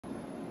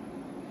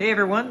Hey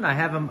everyone, I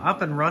have them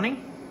up and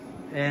running,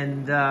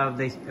 and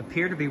they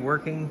appear to be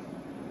working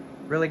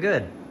really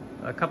good.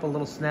 A couple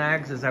little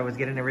snags as I was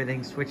getting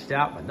everything switched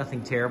out, but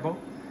nothing terrible.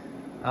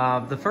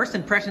 The first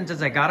impressions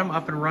as I got them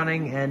up and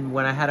running and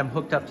when I had them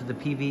hooked up to the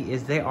PV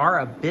is they are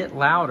a bit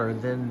louder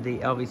than the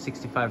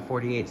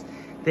LV6548s.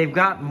 They've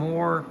got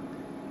more,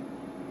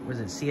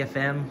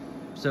 CFM?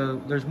 So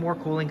there's more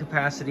cooling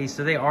capacity,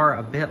 so they are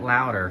a bit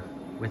louder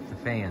with the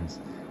fans.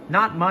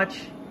 Not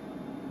much,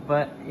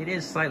 but it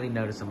is slightly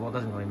noticeable. It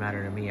doesn't really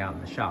matter to me out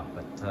in the shop,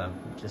 but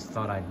just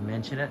thought I'd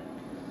mention it.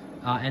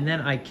 And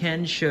then I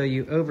can show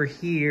you over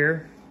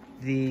here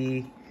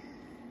the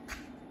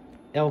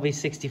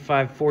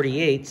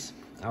LV6548s.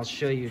 I'll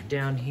show you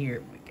down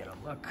here. We get a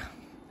look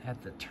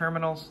at the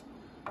terminals.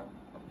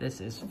 This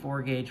is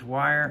 4-gauge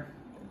wire,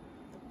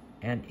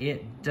 and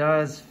it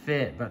does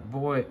fit, but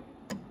boy,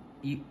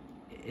 you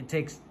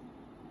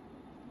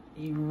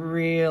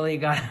really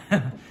got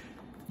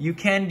you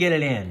can get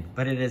it in,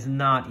 but it is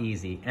not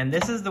easy. And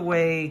this is the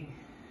way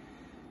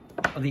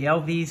the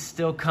LVs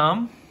still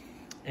come,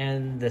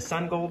 and the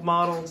Sun Gold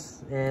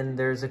models, and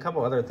there's a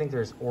couple other, I think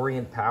there's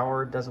Orient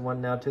Power does one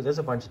now too. There's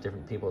a bunch of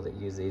different people that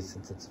use these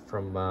since it's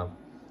from,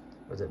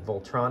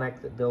 Voltronic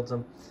that builds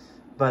them.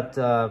 But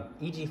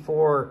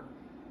EG4,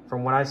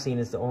 from what I've seen,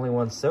 is the only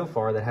one so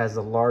far that has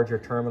the larger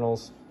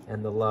terminals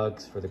and the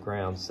lugs for the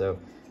ground. So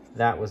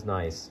that was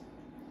nice.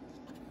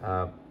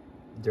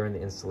 During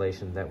the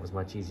installation, that was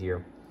much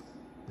easier.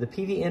 The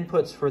PV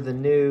inputs for the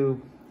new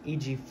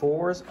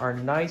EG4s are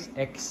nice,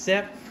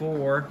 except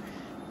for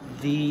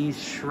the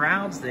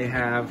shrouds they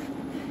have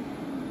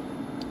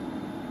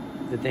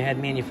that they had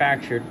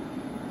manufactured.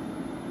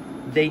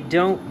 They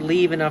don't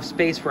leave enough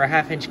space for a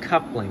 1/2-inch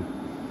coupling.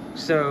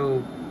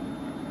 So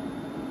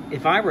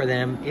if I were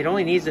them, it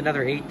only needs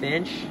another 1/8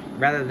 inch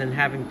rather than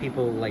having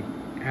people like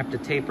have to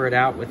taper it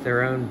out with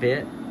their own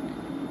bit.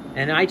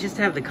 And I just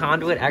have the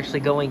conduit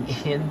actually going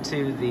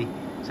into the,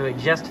 so it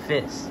just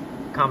fits,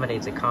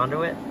 accommodates a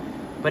conduit,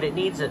 but it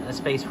needs a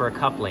space for a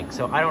coupling.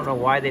 So I don't know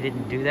why they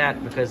didn't do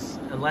that, because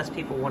unless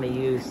people want to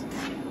use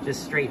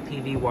just straight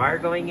PV wire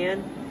going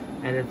in,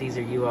 and if these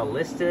are UL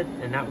listed,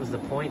 and that was the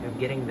point of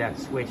getting that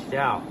switched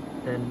out,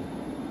 then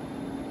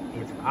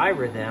if I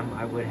were them,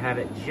 I would have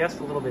it just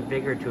a little bit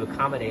bigger to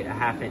accommodate a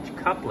 1/2-inch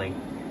coupling,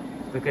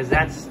 because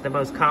that's the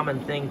most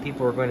common thing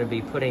people are going to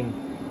be putting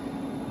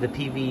the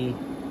PV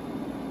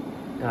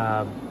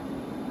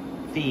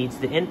feeds,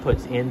 the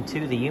inputs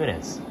into the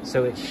units.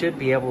 So it should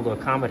be able to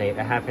accommodate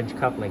a 1/2-inch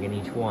coupling in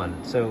each one.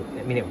 So,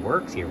 I mean, it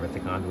works here with the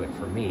conduit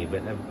for me,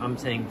 but I'm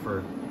saying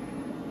for,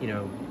 you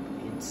know,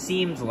 it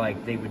seems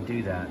like they would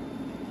do that.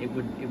 It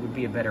would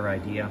be a better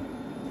idea.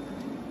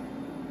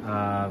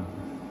 And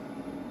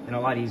a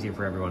lot easier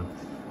for everyone.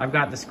 I've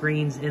got the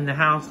screens in the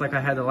house like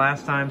I had the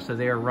last time, so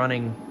they are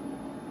running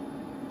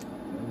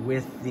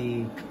with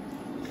the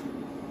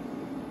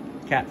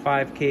Cat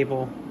 5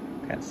 cable,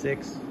 Cat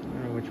 6, I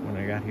don't know which one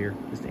I got here,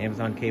 just the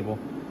Amazon cable,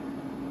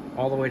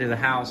 all the way to the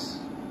house.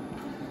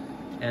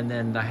 And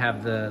then I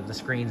have the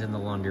screens in the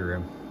laundry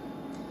room.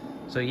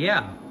 So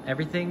yeah,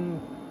 everything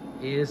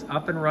is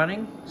up and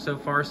running. So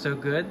far, so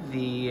good.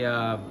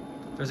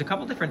 There's a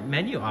couple different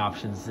menu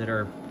options that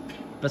are,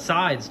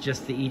 besides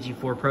just the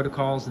EG4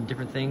 protocols and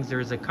different things,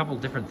 there's a couple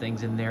different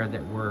things in there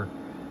that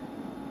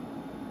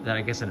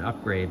I guess an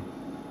upgrade,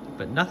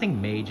 but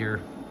nothing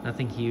major,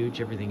 nothing huge.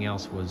 Everything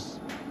else was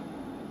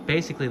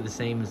basically the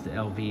same as the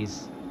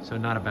LVs, so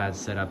not a bad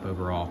setup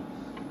overall.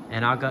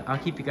 And I'll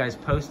keep you guys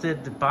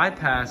posted. The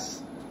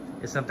bypass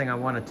is something I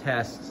want to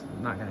test.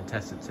 I'm not going to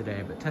test it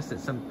today, but test it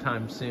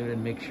sometime soon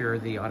and make sure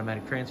the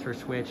automatic transfer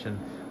switch and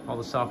all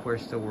the software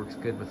still works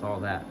good with all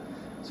that.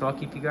 So I'll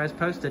keep you guys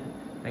posted.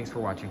 Thanks for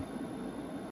watching.